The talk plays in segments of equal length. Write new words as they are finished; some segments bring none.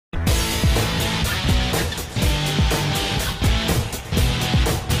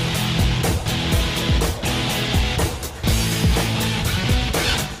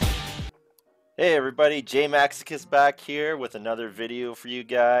Hey everybody, JMAXICUS back here with another video for you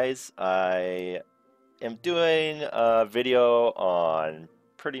guys. I am doing a video on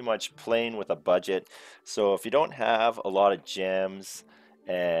pretty much playing with a budget. So if you don't have a lot of gems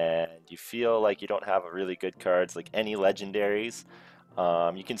and you feel like you don't have really good cards like any legendaries,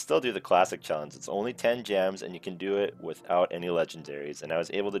 you can still do the classic challenge. It's only 10 gems and you can do it without any legendaries. And I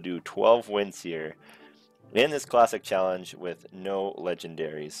was able to do 12 wins here in this classic challenge with no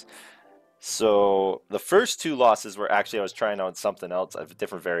legendaries. So the first two losses were actually I was trying out something else, a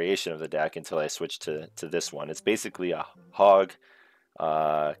different variation of the deck until I switched to this one. It's basically a hog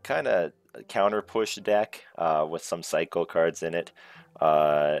kind of counter push deck with some cycle cards in it.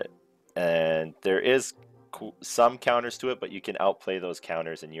 Uh, and there is some counters to it, but you can outplay those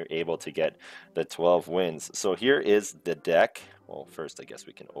counters and you're able to get the 12 wins. So here is the deck. Well, first I guess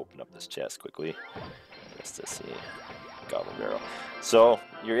we can open up this chest quickly just to see. Goblin Barrel. So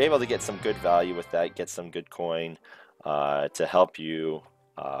you're able to get some good value with that, get some good coin to help you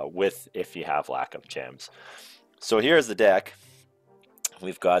with if you have lack of gems. So here's the deck.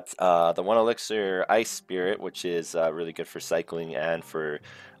 We've got the 1 Elixir Ice Spirit, which is really good for cycling and for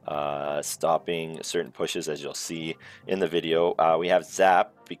stopping certain pushes, as you'll see in the video. We have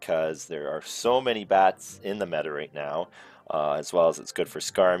Zap because there are so many bats in the meta right now, as well as it's good for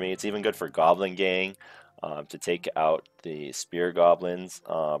Skarmy. It's even good for Goblin Gang. To take out the spear goblins.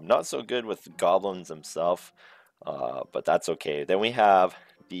 Not so good with goblins themselves, but that's okay. Then we have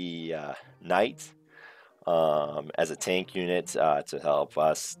the knight as a tank unit to help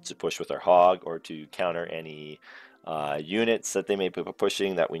us to push with our hog or to counter any units that they may be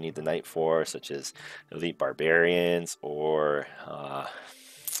pushing that we need the knight for, such as elite barbarians or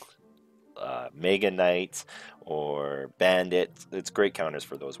Mega Knight or Bandit. It's great counters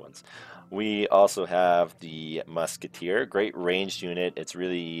for those ones. We also have the Musketeer, great ranged unit. It's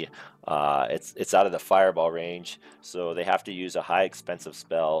really it's out of the fireball range, so they have to use a high expensive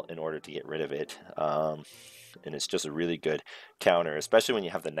spell in order to get rid of it. And it's just a really good counter, especially when you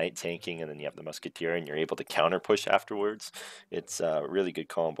have the knight tanking and then you have the musketeer and you're able to counter push afterwards. It's a really good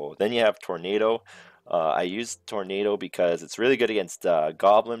combo. Then you have Tornado. I use Tornado because it's really good against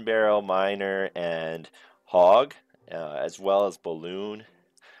Goblin Barrel, Miner, and Hog, as well as Balloon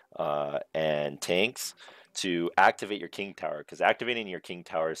and tanks to activate your King Tower, because activating your King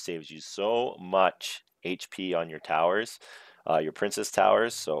Tower saves you so much HP on your towers, your Princess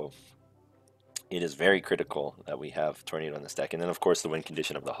Towers, so it is very critical that we have Tornado in this deck. And then of course the win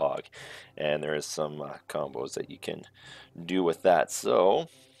condition of the Hog, and there is some combos that you can do with that. So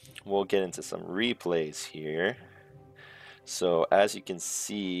we'll get into some replays here. So as you can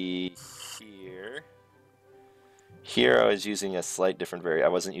see here I was using a slight different I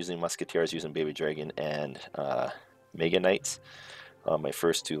wasn't using Musketeer, I was using Baby Dragon and Mega Knights. My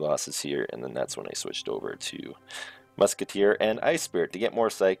first two losses here, and then that's when I switched over to Musketeer and Ice Spirit to get more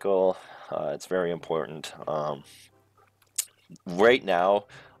cycle. It's very important. Right now,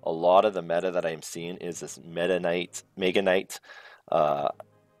 a lot of the meta that I'm seeing is this Mega Knight,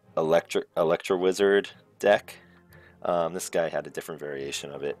 Electro Wizard deck. This guy had a different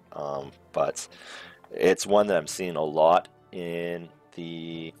variation of it, but it's one that I'm seeing a lot in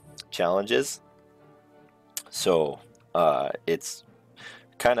the challenges. So it's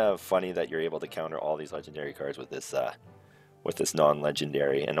kind of funny that you're able to counter all these legendary cards with this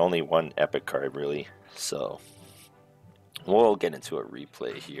non-legendary, and only one epic card really. So we'll get into a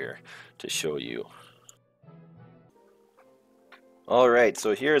replay here to show you. Alright,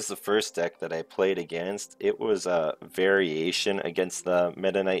 so here's the first deck that I played against. It was a variation against the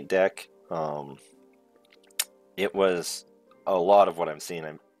Meta Knight deck. It was a lot of what I'm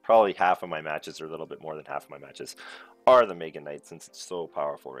seeing. Probably half of my matches, or a little bit more than half of my matches, are the Mega Knight, since it's so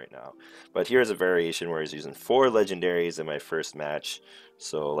powerful right now. But here's a variation where I was using 4 legendaries in my first match,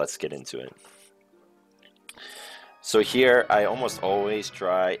 so let's get into it. So here I almost always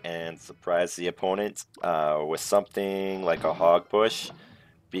try and surprise the opponent with something like a hog push,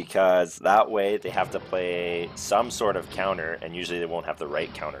 because that way they have to play some sort of counter, and usually they won't have the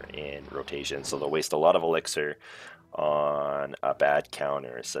right counter in rotation, so they'll waste a lot of elixir on a bad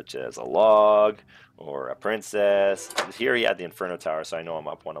counter, such as a log or a princess. Here he had the Inferno Tower, so I know I'm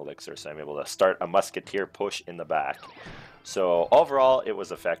up 1 elixir, so I'm able to start a musketeer push in the back. So overall it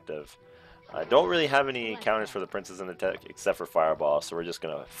was effective. I don't really have any counters for the princess in the deck except for Fireball, so we're just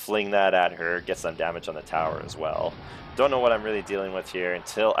going to fling that at her, get some damage on the tower as well. Don't know what I'm really dealing with here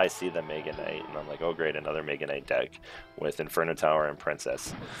until I see the Mega Knight, and I'm like, oh great, another Mega Knight deck with Inferno Tower and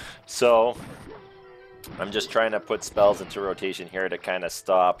Princess. So I'm just trying to put spells into rotation here to kind of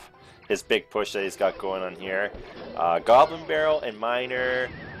stop his big push that he's got going on here. Goblin Barrel and Miner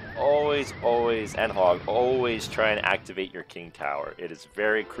always, and Hog, always try and activate your King Tower. It is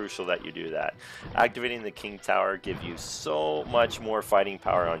very crucial that you do that. Activating the King Tower gives you so much more fighting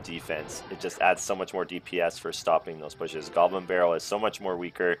power on defense. It just adds so much more DPS for stopping those pushes. Goblin Barrel is so much more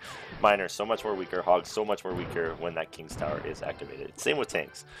weaker. Miner so much more weaker. Hog so much more weaker when that King's Tower is activated. Same with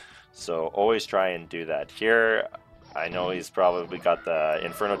tanks. So always try and do that. Here, I know he's probably got the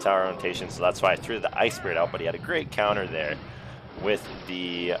Inferno Tower rotation, so that's why I threw the Ice Spirit out, but he had a great counter there with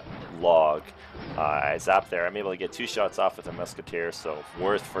the log. I zap there. I'm able to get 2 shots off with a Musketeer, so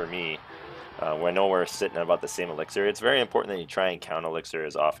worth for me. I know we're sitting at about the same elixir. It's very important that you try and count elixir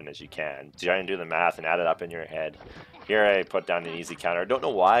as often as you can. Try and do the math and add it up in your head. Here I put down an easy counter. I don't know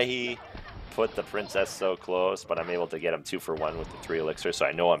why he put the princess so close, but I'm able to get him 2 for 1 with the 3 elixir, so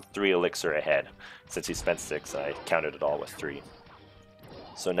I know I'm 3 elixir ahead. Since he spent 6, I counted it all with 3.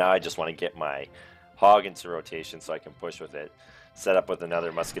 So now I just want to get my Hog into rotation so I can push with it. Set up with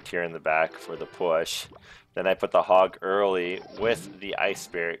another Musketeer in the back for the push. Then I put the Hog early with the Ice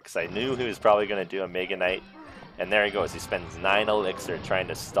Spirit because I knew he was probably going to do a Mega Knight. And there he goes. He spends 9 elixir trying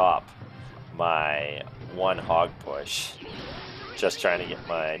to stop my 1 Hog push. Just trying to get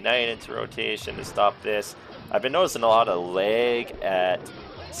my Knight into rotation to stop this. I've been noticing a lot of lag at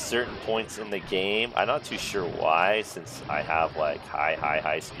certain points in the game. I'm not too sure why, since I have like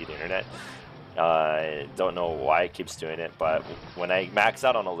high speed internet. Don't know why it keeps doing it, but when I max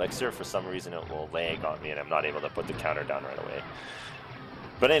out on elixir, for some reason it will lag on me and I'm not able to put the counter down right away.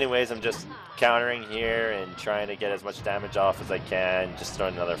 But anyways, I'm just countering here and trying to get as much damage off as I can. Just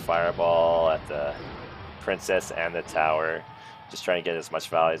throwing another fireball at the princess and the tower. Just trying to get as much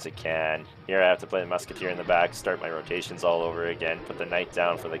value as I can. Here I have to play the Musketeer in the back, start my rotations all over again, put the Knight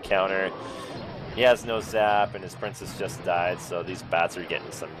down for the counter. He has no zap, and his princess just died, so these bats are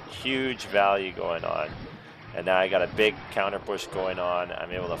getting some huge value going on. And now I got a big counter push going on.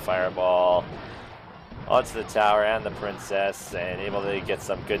 I'm able to fireball onto the tower and the princess, and able to get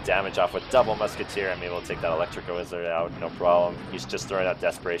some good damage off with double Musketeer. I'm able to take that Electrical Wizard out, no problem. He's just throwing out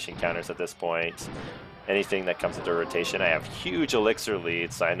desperation counters at this point. Anything that comes into rotation, I have huge elixir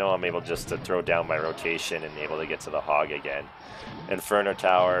leads, so I know I'm able just to throw down my rotation and able to get to the Hog again. Inferno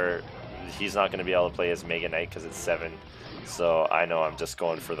Tower, he's not going to be able to play his Mega Knight because it's 7, so I know I'm just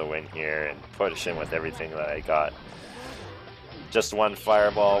going for the win here and pushing with everything that I got. Just 1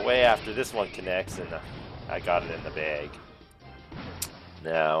 fireball way after this one connects, and I got it in the bag.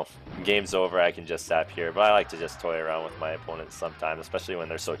 Now, game's over, I can just zap here, but I like to just toy around with my opponents sometimes, especially when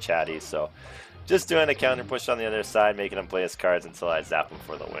they're so chatty, so just doing a counter push on the other side, making them play his cards until I zap him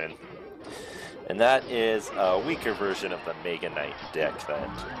for the win. And that is a weaker version of the Mega Knight deck that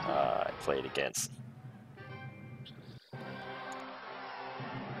I played against.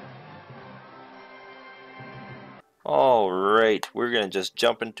 Alright, we're going to just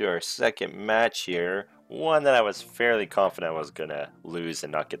jump into our second match here. One that I was fairly confident I was going to lose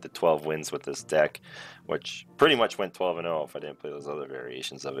and not get the 12 wins with this deck, which pretty much went 12-0 if I didn't play those other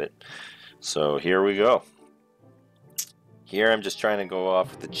variations of it. So here we go. Here I'm just trying to go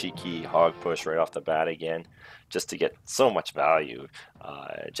off with the cheeky Hog push right off the bat again, just to get so much value,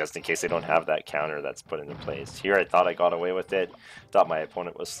 just in case they don't have that counter that's put into place. Here I thought I got away with it, thought my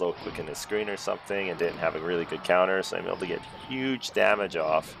opponent was slow clicking the screen or something and didn't have a really good counter, so I'm able to get huge damage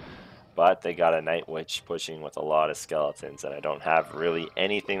off. But they got a Night Witch pushing with a lot of skeletons, and I don't have really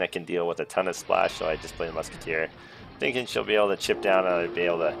anything that can deal with a ton of splash, so I just play the Musketeer, thinking she'll be able to chip down and I'd be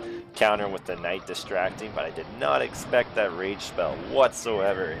able to counter with the Knight distracting, but I did not expect that Rage spell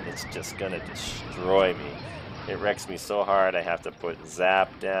whatsoever, and it's just gonna destroy me. It wrecks me so hard, I have to put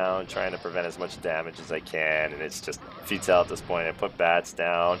Zap down, trying to prevent as much damage as I can, and it's just futile at this point. I put Bats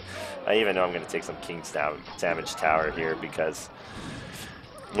down. I even know I'm going to take some King's Damage Tower here because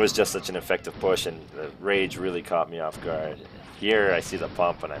it was just such an effective push, and the Rage really caught me off guard. Here I see the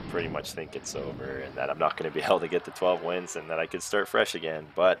pump and I pretty much think it's over and that I'm not going to be able to get the 12 wins and that I could start fresh again,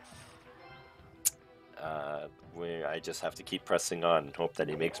 but I just have to keep pressing on and hope that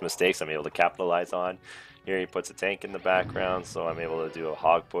he makes mistakes I'm able to capitalize on. Here he puts a tank in the background, so I'm able to do a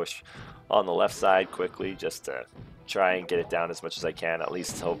Hog push on the left side quickly just to try and get it down as much as I can, at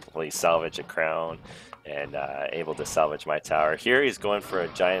least hopefully salvage a crown and able to salvage my tower. Here he's going for a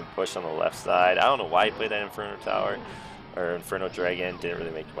giant push on the left side. I don't know why he played that Inferno Tower or Inferno Dragon, didn't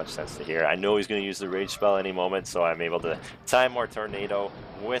really make much sense to hear. I know he's going to use the Rage spell any moment, so I'm able to time more Tornado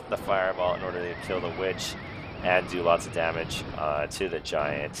with the Fireball in order to kill the Witch and do lots of damage to the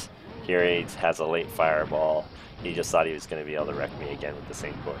Giant. Here he has a late Fireball. He just thought he was going to be able to wreck me again with the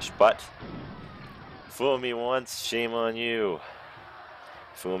same push, but fool me once, shame on you.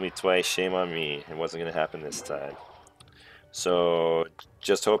 Fool me twice, shame on me. It wasn't going to happen this time. So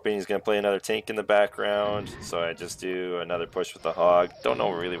just hoping he's going to play another tank in the background. So I just do another push with the hog. Don't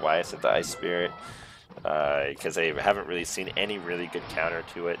know really why I said the Ice Spirit, because I haven't really seen any really good counter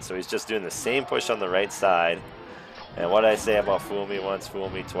to it. So he's just doing the same push on the right side. And what I say about fool me once, fool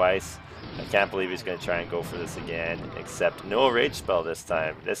me twice. I can't believe he's going to try and go for this again, except no rage spell this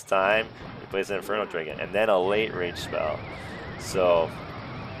time. This time he plays an Inferno Dragon and then a late rage spell. So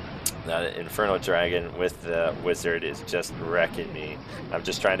that Inferno Dragon with the Wizard is just wrecking me. I'm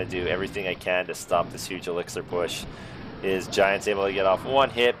just trying to do everything I can to stop this huge Elixir push. His Giant's able to get off one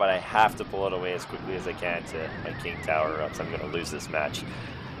hit, but I have to pull it away as quickly as I can to my King Tower, or else I'm going to lose this match.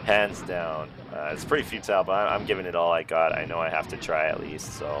 Hands down. It's pretty futile, but I'm giving it all I got. I know I have to try at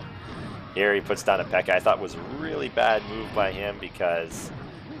least. So here he puts down a P.E.K.K.A. I thought was a really bad move by him because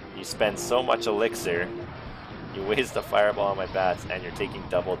you spend so much Elixir. You waste the Fireball on my bats, and you're taking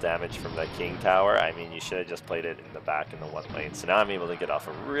double damage from the King Tower. I mean, you should have just played it in the back in the one lane. So now I'm able to get off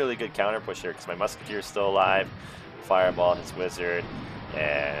a really good counter push here because my Musketeer is still alive. Fireball his Wizard,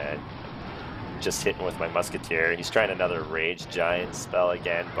 and just hitting with my Musketeer. He's trying another Rage Giant spell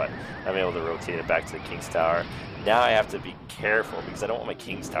again, but I'm able to rotate it back to the King's Tower. Now I have to be careful because I don't want my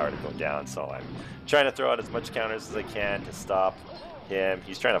King's Tower to go down, so I'm trying to throw out as much counters as I can to stop him.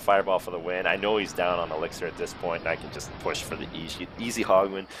 He's trying to Fireball for the win. I know he's down on Elixir at this point, and I can just push for the easy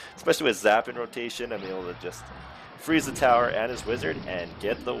hog win, especially with Zap in rotation. I'm able to just freeze the tower and his Wizard and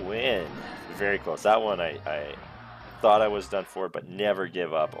get the win. Very close. That one I thought I was done for, but never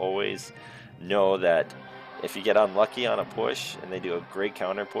give up. Always know that if you get unlucky on a push and they do a great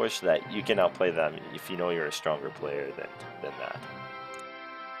counter push, that you can outplay them if you know you're a stronger player than that.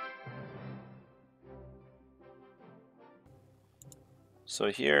 So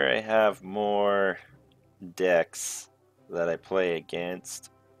here I have more decks that I play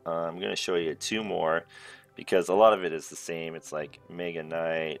against. I'm going to show you two more because a lot of it is the same. It's like Mega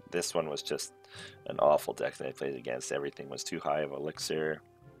Knight. This one was just an awful deck that I played against. Everything was too high of Elixir.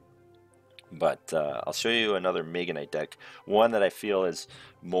 But I'll show you another Mega Knight deck. One that I feel is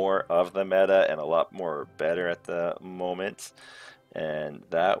more of the meta and a lot more better at the moment. And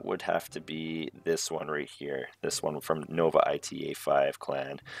that would have to be this one right here. This one from Nova ITA5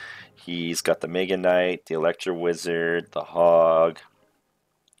 clan. He's got the Mega Knight, the Electro Wizard, the Hog.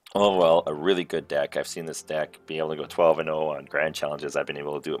 Oh well, a really good deck. I've seen this deck be able to go 12-0 on Grand Challenges. I've been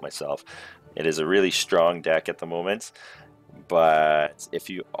able to do it myself. It is a really strong deck at the moment. But if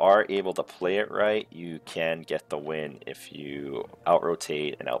you are able to play it right, you can get the win if you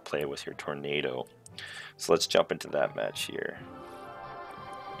out-rotate and outplay with your Tornado. So let's jump into that match here.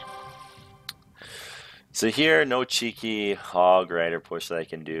 So here, no cheeky Hog Rider push that I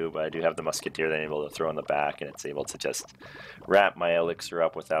can do, but I do have the Musketeer that I'm able to throw in the back, and it's able to just wrap my Elixir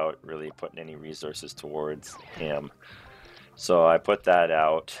up without really putting any resources towards him. So I put that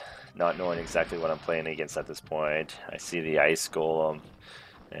out, not knowing exactly what I'm playing against at this point. I see the Ice Golem,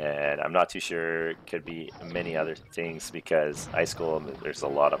 and I'm not too sure. It could be many other things because Ice Golem, there's a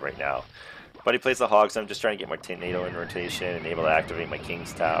lot of right now. But he plays the Hog, so I'm just trying to get my Tornado in rotation and able to activate my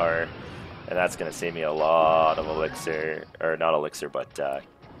King's Tower. And that's going to save me a lot of Elixir, or not Elixir, but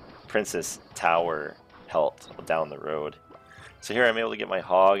Princess Tower health down the road. So here I'm able to get my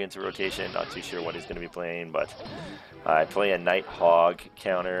Hog into rotation. Not too sure what he's going to be playing, but I play a Knight Hog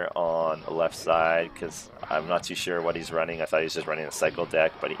counter on the left side because I'm not too sure what he's running. I thought he was just running a cycle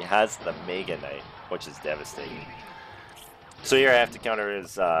deck, but he has the Mega Knight, which is devastating. So here I have to counter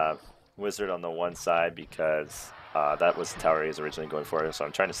his Wizard on the one side because that was the tower he was originally going for, so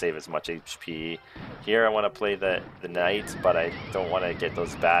I'm trying to save as much HP. Here I want to play the Knight, but I don't want to get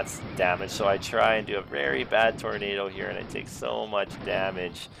those bats damaged, so I try and do a very bad Tornado here, and I take so much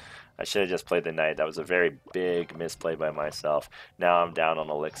damage. I should have just played the Knight. That was a very big misplay by myself. Now I'm down on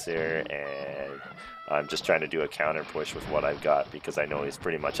Elixir, and I'm just trying to do a counter push with what I've got because I know he's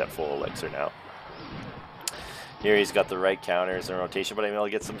pretty much at full Elixir now. Here he's got the right counters in rotation, but I'm able to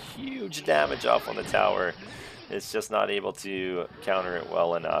get some huge damage off on the tower. It's just not able to counter it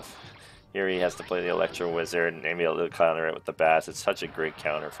well enough. Here he has to play the Electro Wizard and be able to counter it with the bats. It's such a great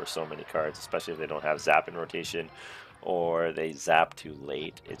counter for so many cards, especially if they don't have Zap in rotation or they zap too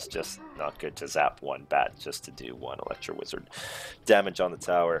late. It's just not good to zap one bat just to do one Electro Wizard damage on the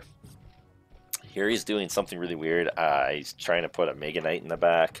tower. Here he's doing something really weird. He's trying to put a Mega Knight in the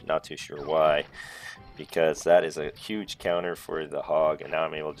back. Not too sure why, because that is a huge counter for the Hog, and now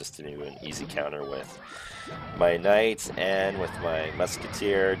I'm able just to do an easy counter with my Knight and with my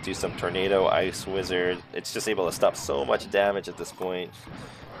Musketeer, do some Tornado, Ice Wizard. It's just able to stop so much damage at this point.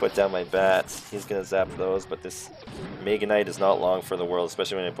 Put down my bats. He's going to zap those, but this Mega Knight is not long for the world,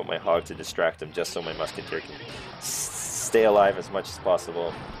 especially when I put my Hog to distract him just so my Musketeer can stay alive as much as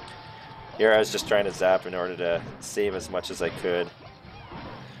possible. Here I was just trying to zap in order to save as much as I could.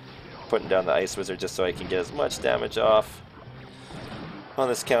 Putting down the Ice Wizard just so I can get as much damage off on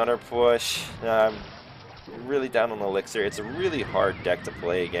this counter push. I'm really down on the Elixir. It's a really hard deck to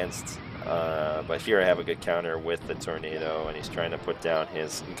play against, but here I have a good counter with the Tornado, and he's trying to put down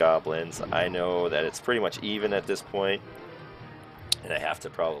his Goblins. I know that it's pretty much even at this point, and I have to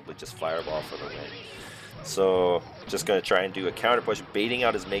probably just Fireball for the win. So just going to try and do a counter push, baiting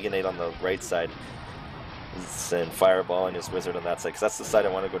out his Mega Knight on the right side and Fireballing his Wizard on that side, because that's the side I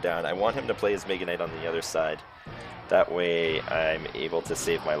want to go down. I want him to play his Mega Knight on the other side. That way I'm able to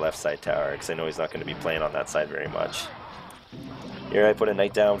save my left side tower, because I know he's not going to be playing on that side very much. Here I put a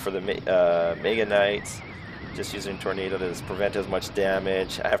Knight down for the Mega Knight, just using Tornado to prevent as much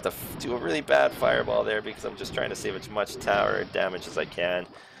damage. I have to do a really bad Fireball there because I'm just trying to save as much tower damage as I can,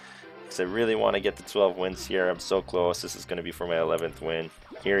 because I really want to get the 12 wins here. I'm so close. This is going to be for my 11th win.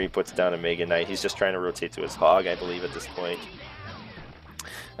 Here he puts down a Mega Knight. He's just trying to rotate to his Hog, I believe, at this point.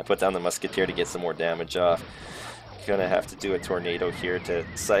 I put down the Musketeer to get some more damage off. Gonna have to do a Tornado here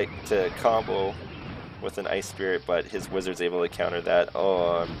to combo with an Ice Spirit, but his Wizard's able to counter that.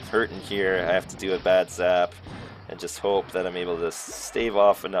 Oh, I'm hurting here. I have to do a bad zap and just hope that I'm able to stave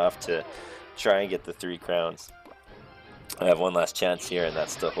off enough to try and get the 3 crowns. I have one last chance here, and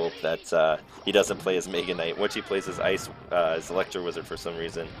that's to hope that he doesn't play his Mega Knight, which he plays his his Electro Wizard for some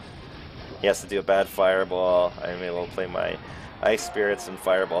reason. He has to do a bad Fireball. I'm able to play my Ice Spirits and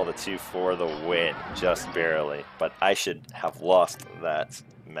Fireball the 2 for the win, just barely. But I should have lost that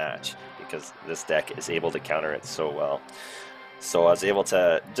match because this deck is able to counter it so well. So I was able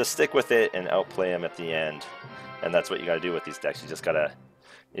to just stick with it and outplay him at the end. And that's what you gotta do with these decks. You just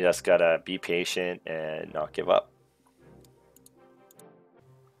gotta be patient and not give up.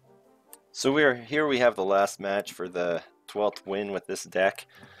 So here we have the last match for the 12th win with this deck.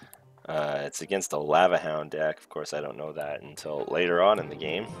 It's against a Lava Hound deck. Of course, I don't know that until later on in the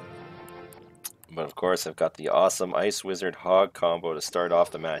game. But of course, I've got the awesome Ice Wizard Hog combo to start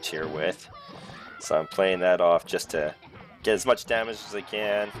off the match here with. So I'm playing that off just to get as much damage as I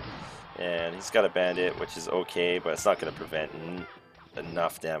can. And he's got a Bandit, which is okay, but it's not going to prevent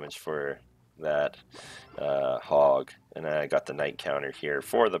enough damage for that Hog. And I got the Knight counter here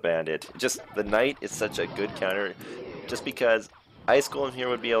for the Bandit. Just the Knight is such a good counter, just because Ice Golem here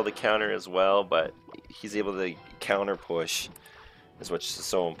would be able to counter as well, but he's able to counter push, is what's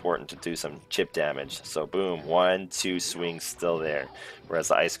so important to do some chip damage. So boom, 1, 2 swings still there, whereas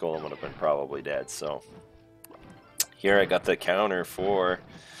the Ice Golem would have been probably dead. So here I got the counter for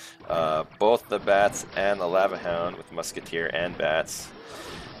both the Bats and the Lava Hound with Musketeer and Bats.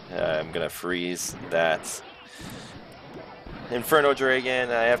 I'm gonna freeze that Inferno Dragon.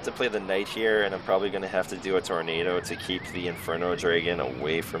 I have to play the Knight here, and I'm probably going to have to do a Tornado to keep the Inferno Dragon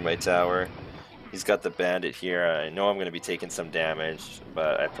away from my tower. He's got the Bandit here. I know I'm going to be taking some damage,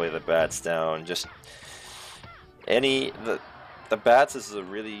 but I play the Bats down. Just the Bats is the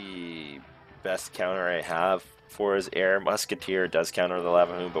really best counter I have for his air. Musketeer does counter the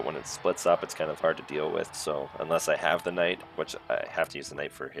Lava Hound, but when it splits up, it's kind of hard to deal with. So unless I have the Knight, which I have to use the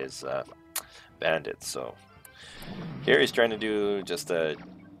Knight for his Bandit, so here he's trying to do just a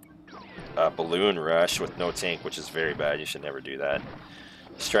balloon rush with no tank, which is very bad. You should never do that.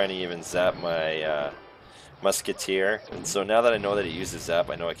 He's trying to even zap my Musketeer. And so now that I know that he uses zap,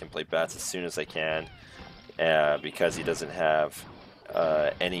 I know I can play Bats as soon as I can, because he doesn't have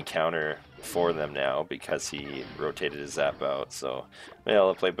any counter for them now because he rotated his zap out. So I'm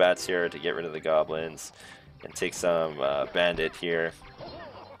able to play Bats here to get rid of the Goblins and take some Bandit here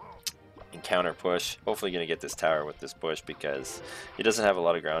and counter push. Hopefully going to get this tower with this push because he doesn't have a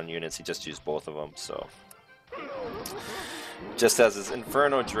lot of ground units. He just used both of them. So just has his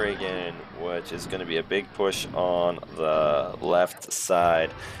Inferno Dragon, which is going to be a big push on the left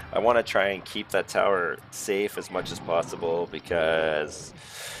side. I want to try and keep that tower safe as much as possible, because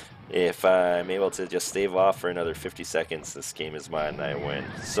if I'm able to just stave off for another 50 seconds, this game is mine and I win.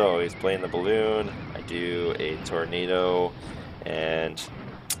 So he's playing the balloon. I do a Tornado and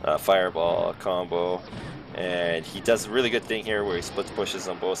Fireball combo, and he does a really good thing here where he splits pushes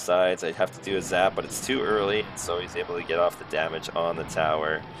on both sides. I have to do a zap, but it's too early, so he's able to get off the damage on the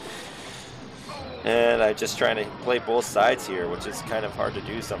tower. And I'm just trying to play both sides here, which is kind of hard to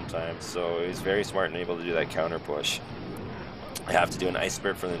do sometimes. So he's very smart and able to do that counter push. I have to do an Ice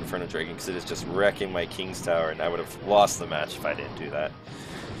Spirit for the Inferno Dragon because it is just wrecking my King's Tower, and I would have lost the match if I didn't do that.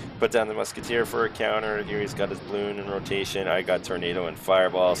 Put down the Musketeer for a counter. Here he's got his balloon in rotation. I got Tornado and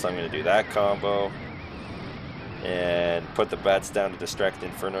Fireball, so I'm going to do that combo. and put the bats down to distract the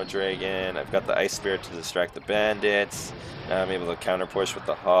Inferno Dragon. I've got the Ice Spirit to distract the bandits. Now I'm able to counter push with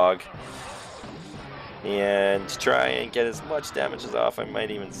the Hog and try and get as much damage as off. I might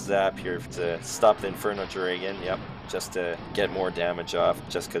even zap here to stop the Inferno Dragon. Yep, just to get more damage off,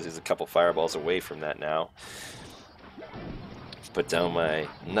 just because he's a couple fireballs away from that now. Put down my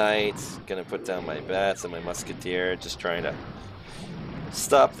Knights, gonna put down my Bats and my Musketeer, just trying to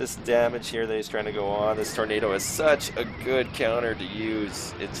stop this damage here that he's trying to go on. This Tornado is such a good counter to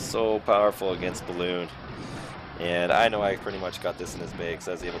use. It's so powerful against Balloon. And I know I pretty much got this in his bag because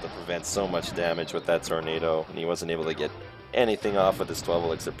I was able to prevent so much damage with that Tornado, and he wasn't able to get anything off with his 12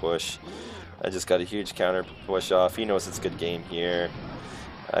 elixir push. I just got a huge counter push off. He knows it's good game here.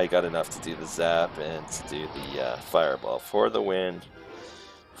 I got enough to do the zap and to do the fireball for the win,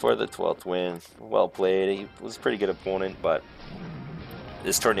 for the 12th win. Well played. He was a pretty good opponent, but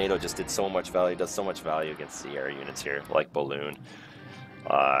this Tornado just did so much value, does so much value against the air units here, like Balloon.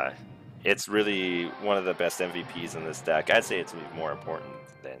 It's really one of the best MVPs in this deck. I'd say it's even more important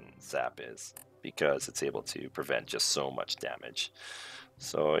than Zap is, because it's able to prevent just so much damage.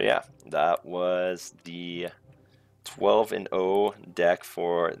 So yeah, that was the 12-0 deck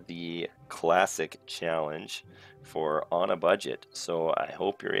for the Classic Challenge for On a Budget. So I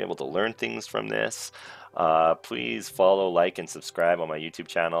hope you're able to learn things from this. Please follow, like, and subscribe on my YouTube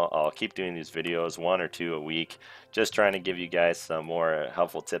channel. I'll keep doing these videos, 1 or 2 a week, just trying to give you guys some more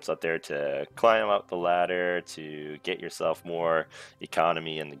helpful tips out there to climb up the ladder, to get yourself more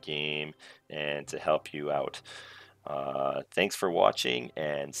economy in the game, and to help you out. Thanks for watching,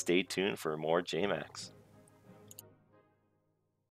 and stay tuned for more JMAX.